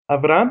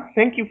Avram,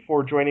 thank you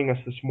for joining us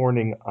this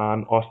morning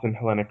on Austin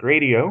Hellenic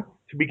Radio.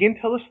 To begin,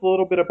 tell us a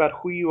little bit about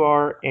who you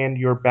are and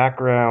your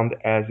background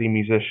as a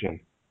musician.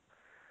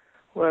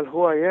 Well,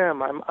 who I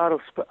am, I'm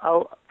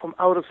from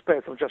outer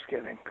space. I'm just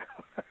kidding.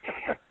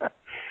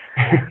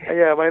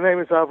 Yeah, my name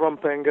is Avram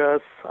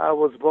Pengas. I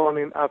was born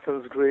in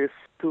Athens, Greece,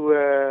 to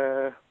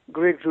a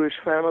Greek Jewish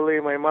family.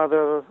 My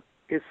mother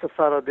is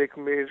Sephardic,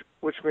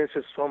 which means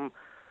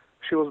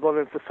she was born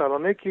in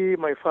Thessaloniki.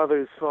 My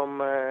father is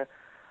from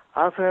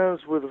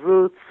Athens with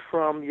roots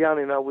from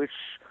Yanina, which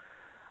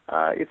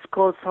it's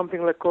called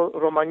something like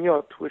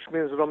Romagnot, which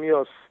means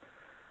Romios.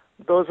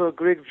 Those are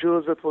Greek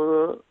Jews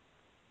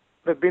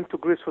they've been to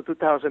Greece for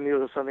 2,000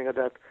 years or something like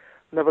that,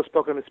 never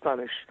spoken in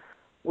Spanish.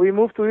 We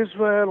moved to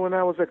Israel when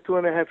I was like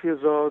 2.5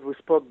 years old. We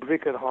spoke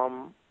Greek at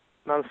home,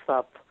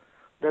 nonstop.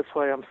 That's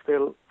why I'm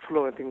still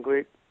fluent in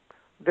Greek.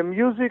 The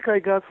music I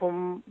got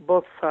from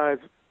both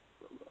sides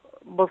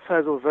were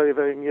very,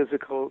 very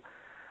musical.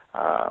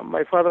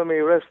 My father,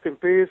 may rest in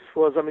peace,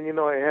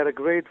 I had a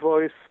great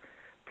voice,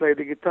 played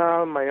the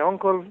guitar. My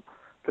uncle,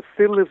 that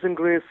still lives in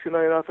Greece, in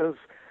Athens,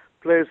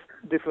 plays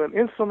different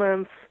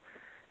instruments.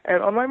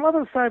 And on my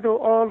mother's side, they were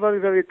all very,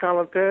 very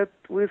talented,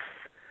 with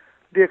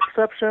the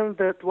exception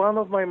that one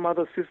of my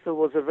mother's sisters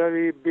was a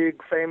very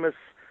big, famous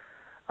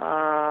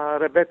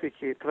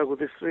rebetiki,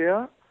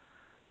 tragudistria,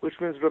 which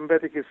means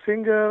rebetiki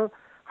singer.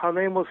 Her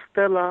name was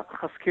Stella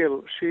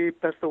Haskell. She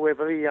passed away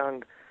very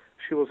young.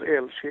 She was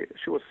ill.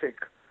 She was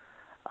sick.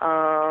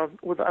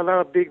 With a lot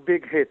of big,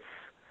 big hits.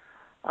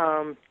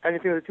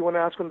 Anything that you want to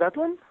ask on that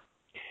one?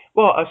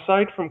 Well,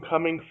 aside from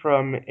coming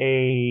from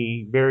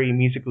a very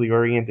musically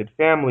oriented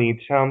family, it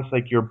sounds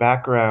like your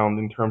background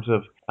in terms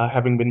of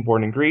having been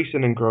born in Greece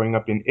and then growing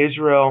up in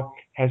Israel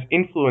has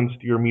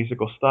influenced your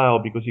musical style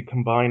because you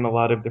combine a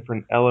lot of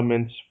different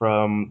elements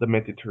from the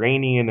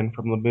Mediterranean and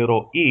from the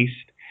Middle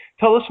East.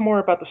 Tell us more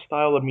about the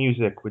style of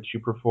music which you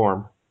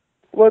perform.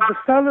 Well, the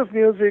style of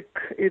music,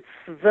 it's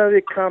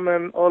very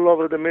common all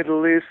over the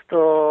Middle East,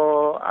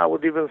 or I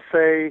would even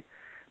say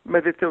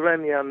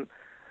Mediterranean.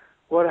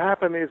 What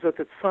happened is that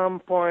at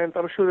some point,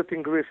 I'm sure that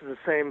in Greece is the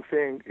same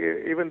thing.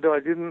 Even though I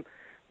didn't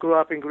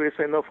grow up in Greece,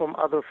 I know from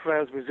other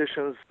friends,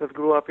 musicians that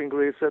grew up in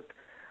Greece, that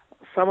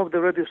some of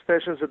the radio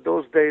stations at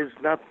those days,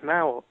 not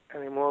now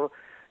anymore,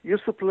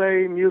 used to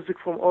play music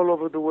from all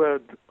over the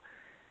world,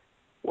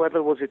 whether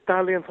it was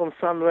Italian from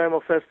San Remo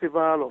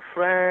Festival, or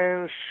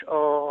French,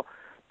 or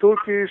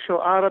Turkish,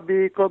 or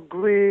Arabic, or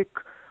Greek,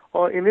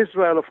 or in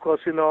Israel, of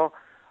course,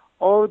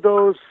 all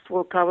those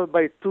were covered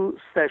by two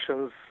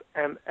stations,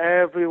 and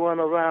everyone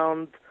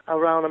everyone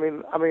around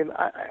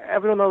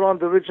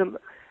the region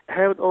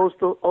heard all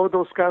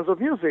those kinds of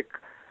music.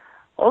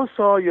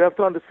 Also, you have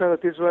to understand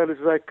that Israel is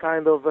like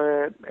kind of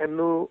a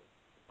new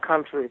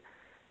country.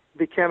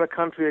 Became a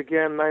country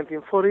again in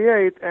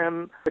 1948,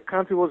 and the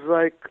country was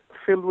like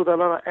filled with a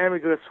lot of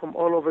immigrants from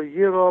all over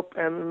Europe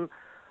and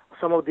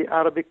some of the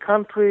Arabic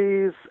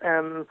countries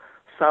and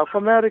South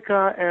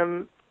America,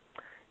 and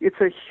it's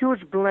a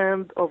huge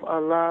blend of a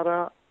lot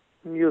of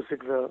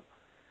music there.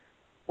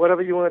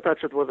 Whatever you want to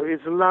touch it, whether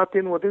it's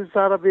Latin, whether it's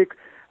Arabic.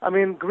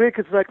 Greek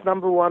is like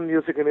number one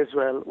music in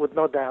Israel, with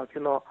no doubt,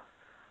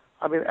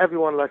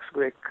 everyone likes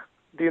Greek.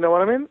 Do you know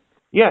what I mean?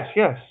 Yes,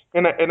 yes.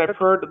 And I've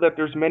heard that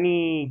there's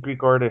many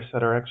Greek artists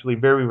that are actually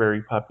very,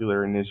 very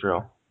popular in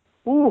Israel.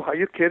 Ooh, are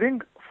you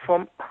kidding?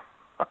 From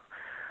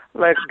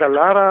like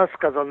Dalaras,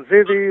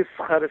 Kazantzidis,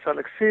 Haris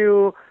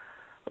Alexiou.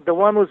 The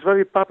one who's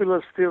very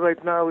popular still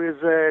right now is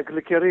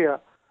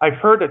Glikeria. I've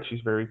heard that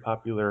she's very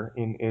popular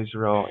in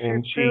Israel, She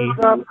and fills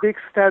up big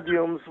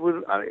stadiums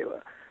with,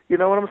 you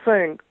know what I'm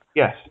saying?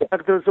 yes,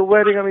 Like there's a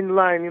wedding, in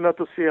line,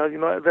 to see her.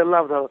 They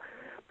love her.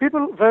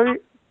 People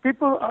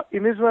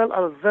in Israel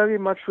are very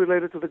much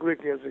related to the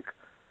Greek music,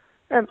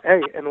 and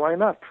hey, and why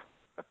not?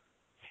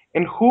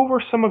 and who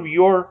were some of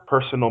your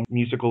personal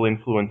musical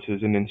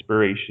influences and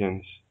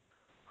inspirations?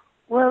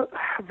 Well,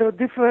 there are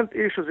different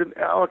issues.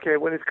 Okay,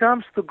 when it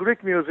comes to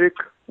Greek music,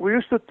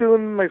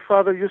 my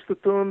father used to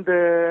tune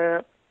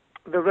the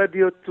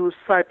radio to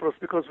Cyprus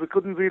because we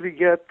couldn't really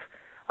get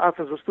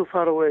Athens, was too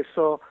far away.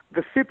 So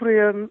the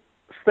Cyprian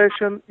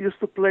station used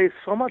to play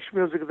so much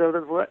music there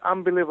that was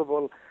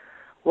unbelievable.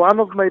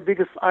 One of my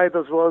biggest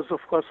idols was,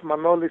 of course,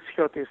 Manolis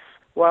Chiotis,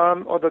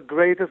 one of the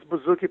greatest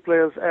bouzouki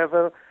players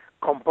ever,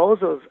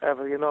 composers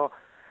ever.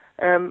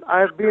 And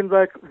I've been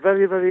like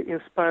very, very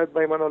inspired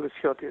by Manolis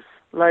Chiotis.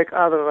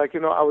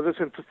 I was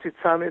listening to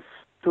Tsitsanis,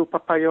 to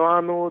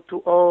Papaioannou, to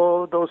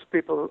all those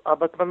people.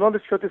 But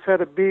Manolis Chiotis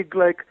had a big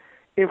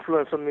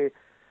influence on me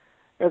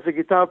as a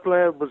guitar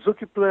player,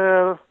 bouzouki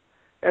player,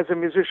 as a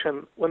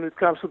musician when it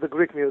comes to the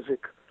Greek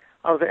music.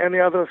 Are there any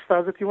other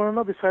styles that you want to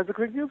know besides the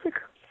Greek music?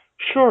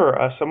 Sure,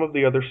 some of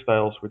the other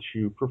styles which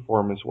you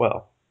perform as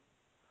well.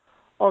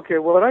 Okay,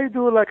 what I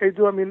do, I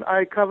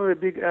cover a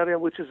big area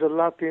which is a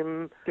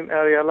Latin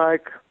area.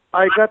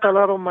 I got a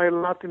lot of my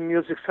Latin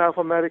music, South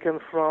American,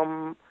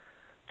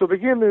 to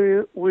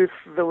begin with,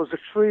 there was a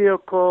trio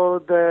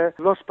called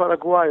Los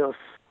Paraguayos.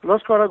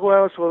 Los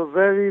Paraguayos were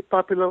very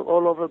popular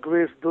all over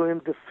Greece during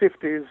the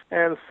 50s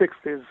and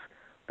 60s.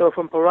 They were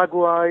from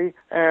Paraguay.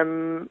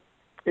 And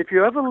if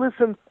you ever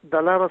listen to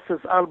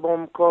Dalaras'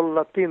 album called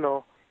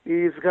Latino,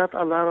 he's got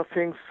a lot of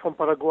things from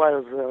Paraguay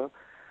as well.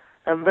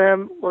 And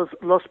then was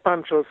Los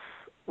Panchos,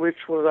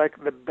 which was like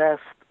the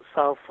best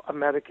South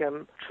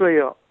American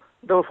trio.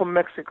 They were from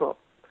Mexico.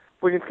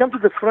 When it came to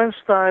the French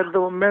style,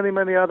 there were many,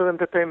 many other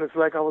entertainers.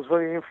 Like I was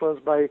very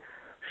influenced by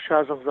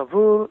Charles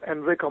Aznavour,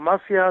 Enrico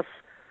Macias,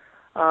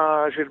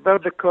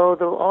 Gilbert Bécaud.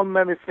 There were all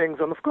many things.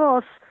 And of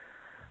course,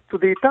 to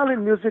the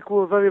Italian music, we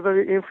were very,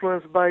 very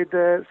influenced by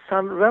the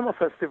San Remo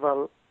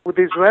Festival. With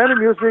the Israeli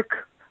music,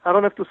 I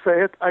don't have to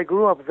say it, I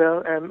grew up there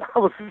and I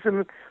was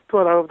listening to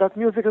a lot of that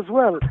music as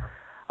well.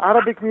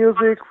 Arabic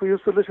music, we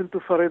used to listen to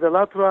Farid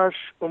El-Atrash,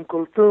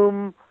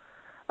 Kulthum.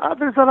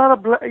 There's a lot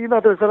of,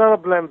 there's a lot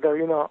of blend there.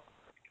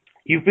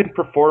 You've been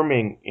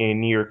performing in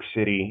New York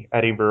City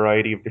at a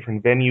variety of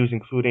different venues,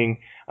 including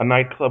a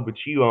nightclub which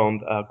you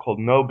owned called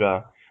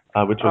Noga,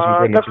 which was in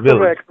Greenwich That's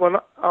Village.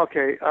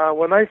 correct.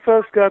 When I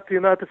first got to the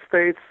United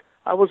States,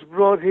 I was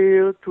brought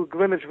here to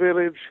Greenwich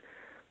Village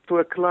to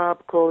a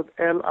club called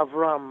El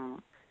Avram.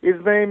 His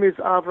name is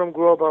Avram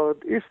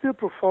Grobard. He's still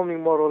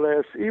performing more or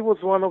less. He was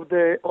one of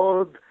the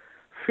old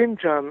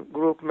Finjan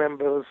group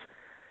members.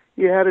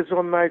 He had his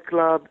own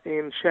nightclub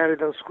in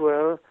Sheridan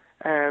Square,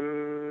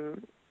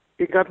 and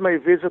he got my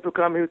visa to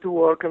come here to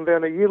work. And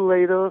then a year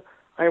later,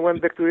 I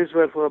went back to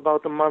Israel for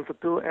about a month or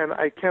two, and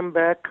I came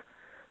back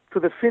to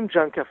the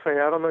Finjan Cafe.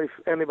 I don't know if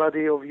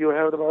anybody of you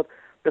heard about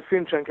the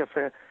Finjan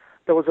Cafe.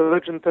 There was a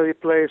legendary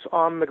place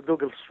on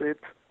McDougal Street,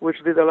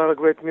 which did a lot of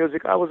great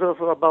music. I was there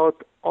for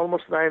about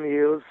almost 9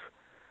 years.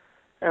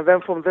 And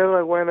then from there,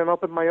 I went and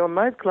opened my own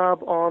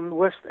nightclub on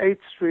West 8th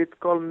Street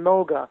called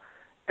Noga,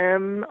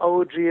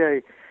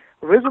 N-O-G-A.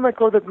 The reason I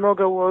called it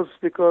Noga was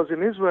because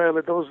in Israel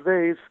at those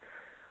days,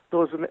 there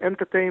was an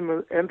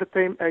entertainers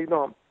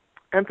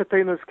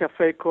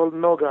cafe called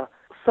Noga.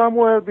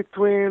 Somewhere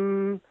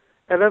between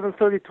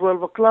 11:30,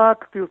 12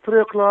 o'clock till 3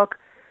 o'clock,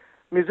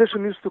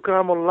 musicians used to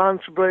come on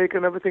lunch break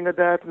and everything like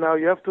that. Now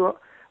you have to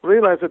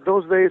realize that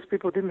those days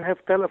people didn't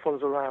have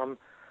telephones around.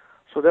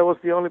 So that was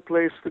the only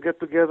place to get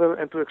together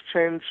and to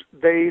exchange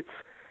dates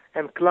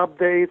and club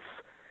dates.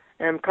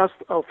 And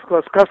of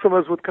course,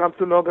 customers would come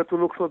to Noga to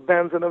look for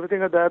bands and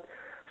everything like that.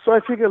 So I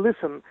figured,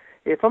 listen,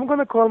 if I'm going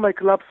to call my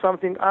club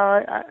something,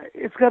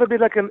 it's got to be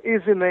like an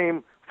easy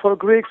name for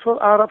Greeks,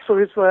 for Arabs,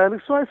 for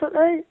Israelis. So I said,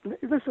 hey,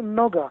 listen,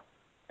 Noga.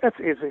 That's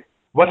easy.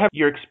 What have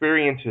your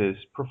experiences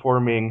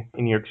performing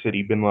in New York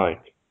City been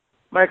like?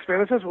 My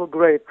experiences were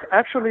great.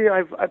 Actually,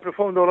 I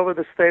performed all over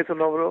the States and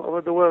all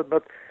over the world,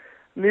 but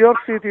New York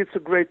City, it's a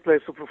great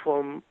place to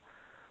perform.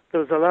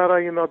 There's a lot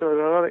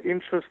of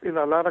interest in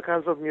a lot of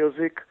kinds of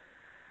music,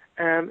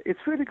 and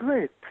it's really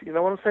great. You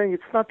know what I'm saying?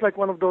 It's not like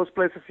one of those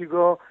places you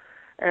go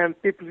and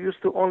people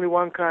used to only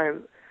one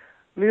kind.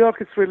 New York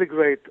is really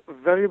great.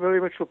 Very,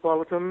 very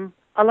metropolitan.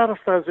 A lot of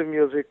styles of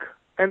music.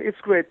 And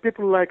it's great.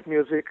 People like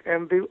music,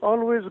 and they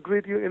always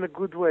greet you in a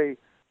good way.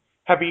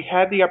 Have you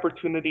had the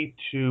opportunity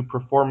to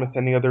perform with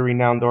any other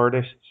renowned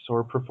artists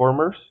or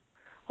performers?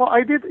 Well,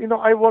 I did.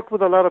 I worked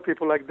with a lot of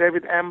people like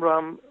David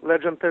Amram,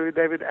 legendary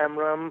David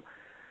Amram.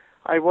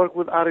 I worked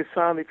with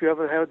Arisan, if you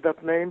ever heard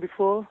that name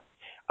before.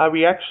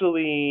 We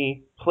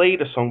actually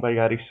played a song by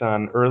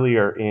Arisan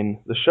earlier in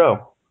the show.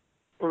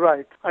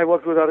 Right. I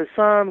worked with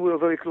Arisan. We were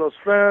very close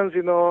friends,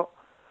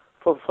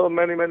 for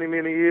many, many,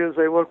 many years.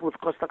 I worked with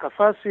Costa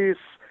Kafasis.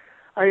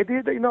 I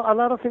did, a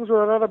lot of things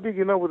were a lot of big,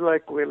 with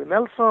like Willie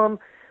Nelson.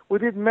 We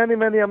did many,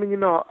 many,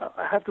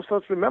 I have to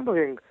start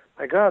remembering.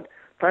 My God,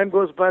 time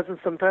goes by and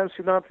sometimes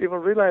you're not even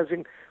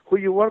realizing who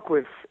you work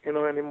with,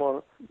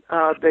 anymore.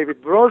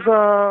 David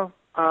Broza,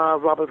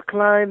 Robert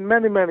Klein,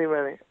 many, many,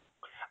 many.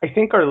 I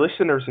think our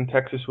listeners in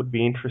Texas would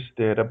be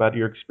interested about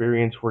your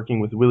experience working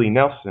with Willie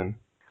Nelson.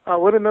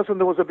 Willie Nelson,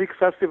 there was a big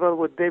festival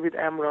where David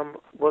Amram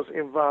was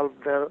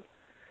involved there.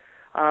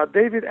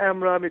 David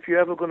Amram, if you're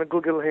ever going to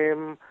Google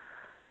him,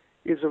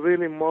 is a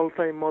really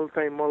multi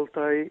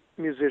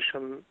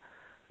musician.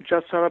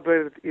 Just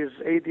celebrated his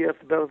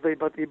 80th birthday,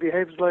 but he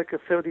behaves like a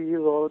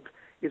 30-year-old.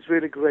 He's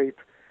really great.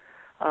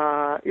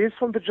 He's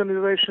from the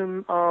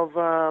generation of,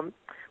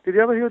 did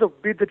you ever hear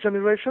of Beat the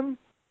Generation?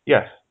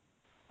 Yes.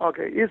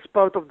 Okay, he's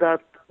part of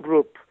that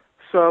group.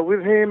 So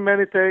with him,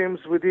 many times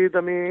we did,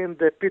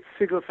 the Pete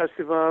Seeger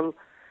Festival,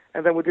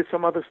 and then we did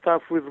some other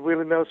stuff with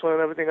Willie Nelson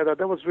and everything like that.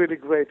 That was really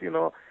great,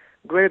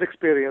 great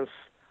experience.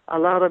 A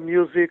lot of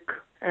music,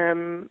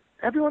 and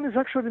everyone is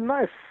actually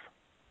nice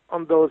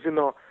on those,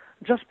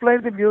 Just play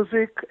the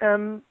music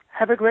and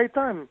have a great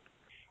time.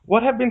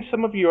 What have been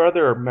some of your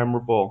other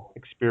memorable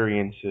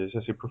experiences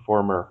as a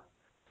performer?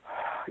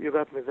 You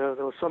got me there.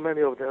 There were so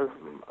many of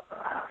them.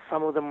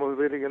 Some of them were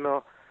really,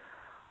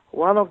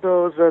 one of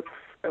those that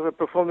I was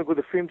performing with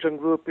the Finjan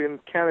group in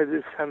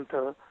Kennedy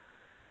Center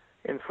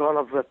in front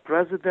of the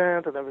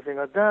president and everything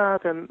like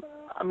that. And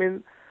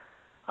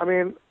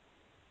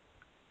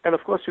and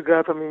of course you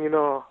got,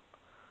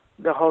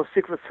 the whole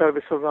Secret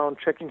Service around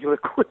checking your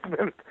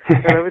equipment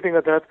and everything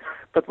like that.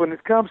 But when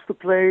it comes to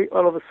play,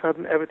 all of a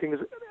sudden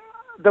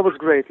that was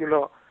great,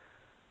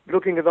 The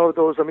looking at all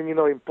those,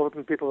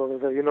 important people over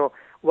there,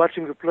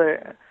 watching you play.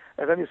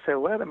 And then you say,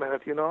 wait a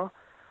minute,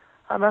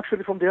 I'm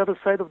actually from the other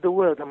side of the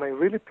world. Am I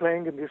really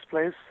playing in this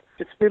place?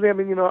 It's really,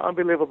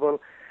 unbelievable.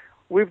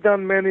 We've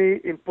done many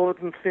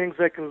important things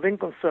like in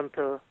Lincoln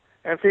Center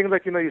and things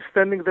like, you're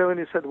standing there and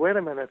you said, wait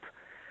a minute.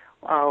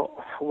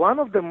 One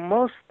of the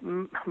most,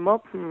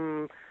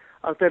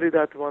 I'll tell you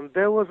that one.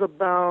 There was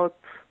about,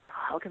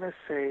 how can I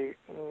say,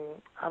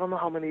 I don't know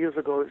how many years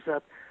ago is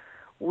that.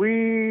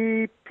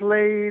 We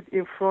played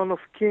in front of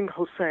King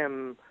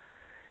Hussein.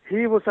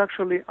 He was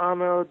actually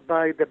honored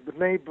by the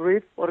Bnei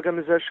Brit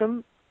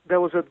organization.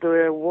 That was at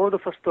the World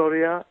of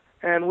Astoria.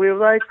 And we were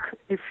like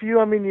a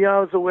few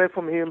yards away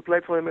from him,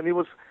 played for him, and he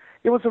was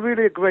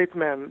really a great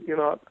man,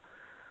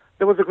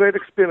 There was a great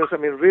experience.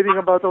 Reading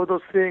about all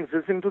those things,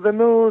 listening to the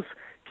news,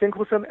 King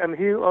Hussein, and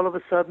here all of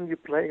a sudden you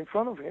play in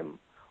front of him,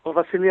 or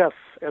Vasilias,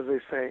 as they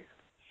say.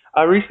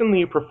 Recently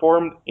you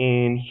performed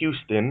in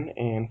Houston,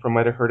 and from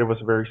what I heard, it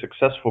was a very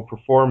successful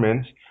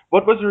performance.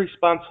 What was the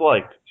response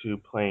like to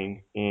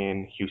playing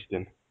in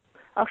Houston?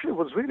 Actually, it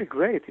was really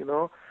great,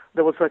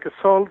 There was like a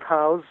sold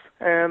house,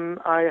 and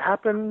I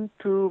happened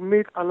to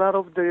meet a lot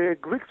of the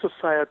Greek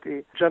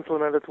society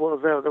gentlemen that were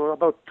there. There were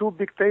about 2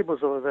 big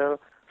tables over there.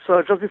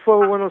 So just before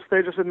we went on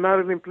stage, I said,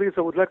 Marilyn, please,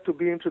 I would like to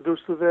be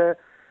introduced to the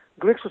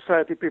Greek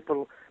society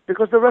people,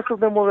 because the rest of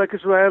them were like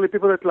Israeli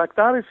people that liked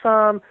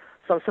Arisan,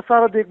 some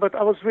Sephardic, but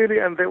I was really,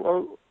 and they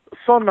were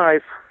so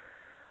nice.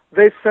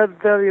 They sat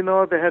there,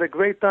 they had a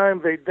great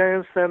time, they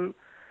danced, and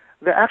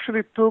they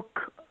actually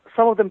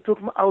some of them took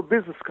our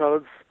business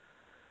cards,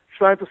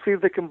 trying to see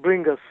if they can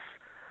bring us.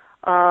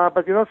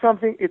 But you know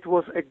something? It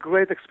was a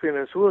great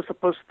experience. We were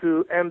supposed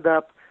to end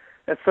up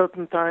at a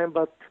certain time,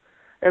 but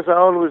as I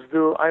always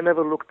do, I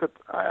never look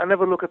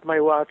at my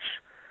watch.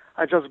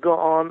 I just go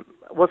on.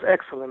 It was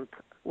excellent.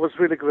 It was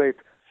really great.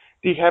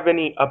 Do you have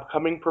any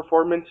upcoming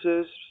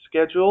performances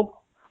scheduled?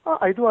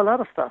 I do a lot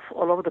of stuff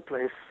all over the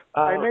place.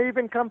 I may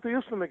even come to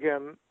Houston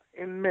again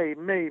in May,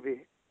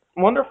 maybe.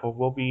 Wonderful.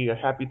 We'll be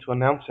happy to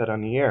announce that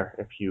on the air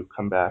if you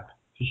come back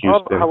to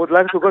Houston. I would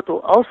like to go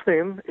to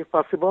Austin, if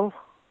possible.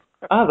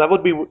 That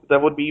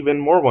would be even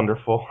more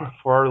wonderful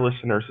for our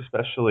listeners,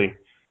 especially.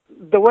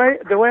 The way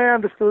I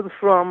understood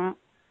from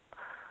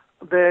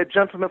the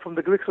gentleman from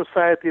the Greek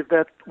society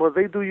that what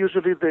they do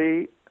usually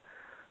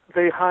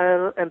they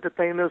hire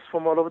entertainers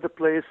from all over the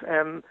place,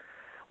 and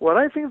what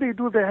I think they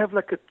do, they have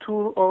like a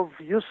tour of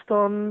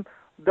Houston,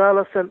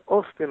 Dallas, and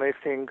Austin, I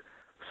think.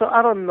 So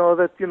I don't know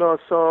that,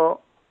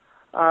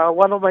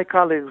 one of my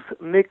colleagues,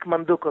 Nick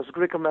Mandukos,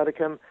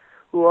 Greek-American,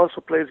 who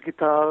also plays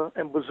guitar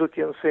and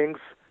bouzouki and sings,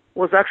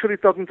 was actually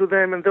talking to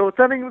them, and they were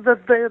telling me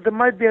that there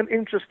might be an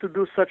interest to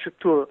do such a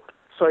tour.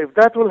 So if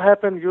that will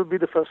happen, you'll be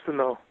the first to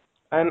know.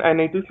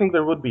 And I do think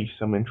there would be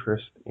some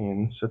interest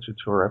in such a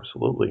tour,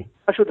 absolutely.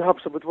 I should hope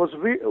so. It was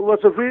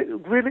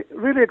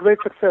really a great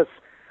success.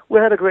 We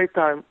had a great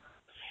time.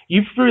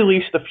 You've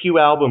released a few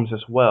albums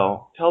as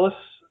well. Tell us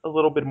a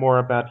little bit more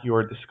about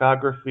your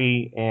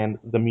discography and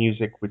the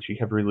music which you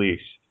have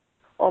released.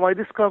 My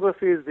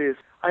discography is this.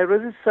 I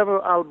released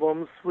several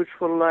albums which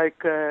were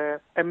like a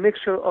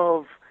mixture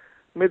of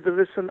Middle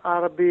Eastern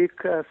Arabic,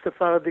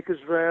 Sephardic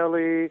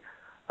Israeli,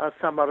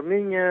 some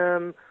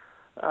Armenian,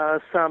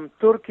 some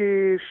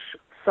Turkish,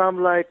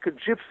 some like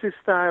Gypsy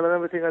style and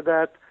everything like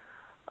that.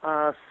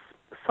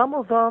 Some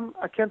of them,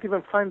 I can't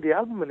even find the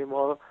album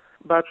anymore.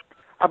 But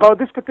about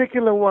this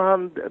particular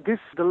one,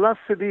 the last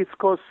CD, it's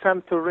called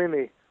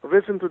Santorini. The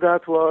reason to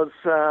that was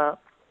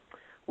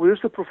we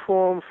used to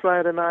perform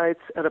Friday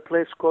nights at a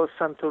place called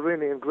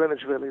Santorini in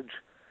Greenwich Village,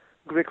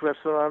 Greek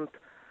restaurant.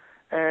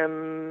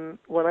 And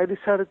when I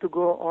decided to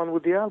go on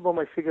with the album,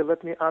 I figured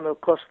let me honor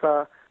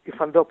Costa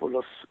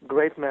Ifandopoulos,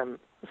 great man.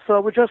 So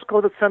we just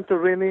called it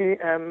Santorini,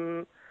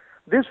 and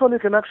this one you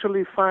can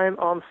actually find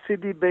on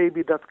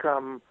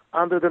cdbaby.com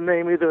under the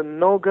name either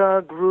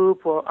Noga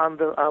Group or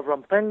under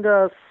Avram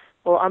Pengas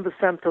or under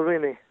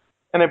Santorini.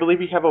 And I believe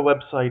you have a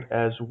website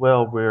as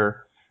well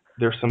where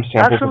there's some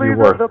samples actually, of your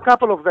work. There's a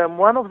couple of them.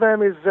 One of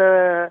them is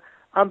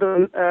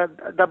under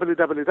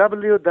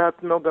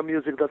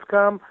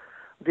www.nogamusic.com.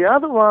 The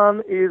other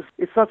one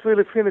it's not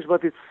really finished,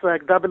 but it's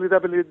like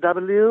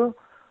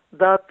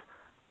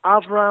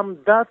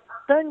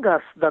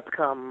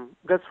www.avram.pengas.com.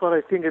 That's what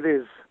I think it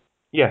is.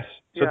 Yes.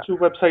 So yeah. Two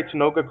websites,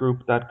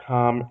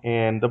 nogagroup.com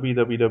and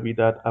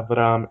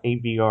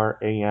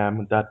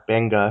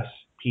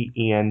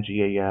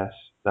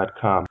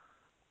www.avram.pengas.com.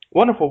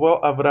 Wonderful. Well,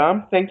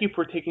 Avram, thank you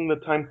for taking the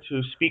time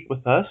to speak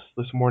with us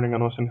this morning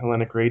on Austin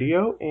Hellenic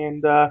Radio,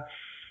 and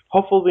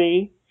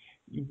hopefully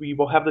we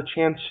will have the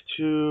chance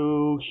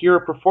to hear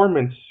a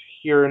performance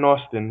here in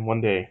Austin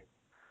one day.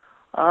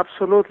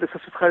 Absolutely.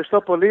 Σας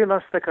ευχαριστώ πολύ. Να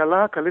είστε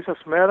καλά. Καλή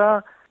σας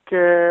μέρα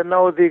και να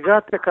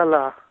οδηγάτε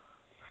καλά.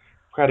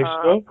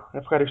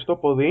 Ευχαριστώ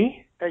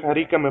πολύ.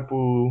 Χαρήκαμε που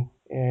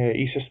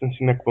ήσασταν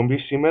στην εκπομπή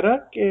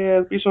σήμερα και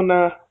ελπίζω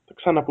να τα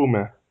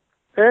ξαναπούμε.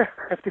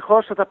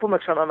 Ευτυχώς θα τα πούμε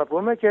ξανά να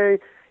πούμε και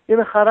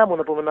είναι χαρά μου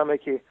να πούμε να είμαι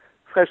εκεί.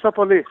 Ευχαριστώ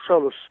πολύ σε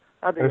όλους.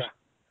 Άντε,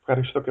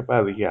 ευχαριστώ και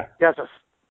πάλι. Γεια. Γεια σας.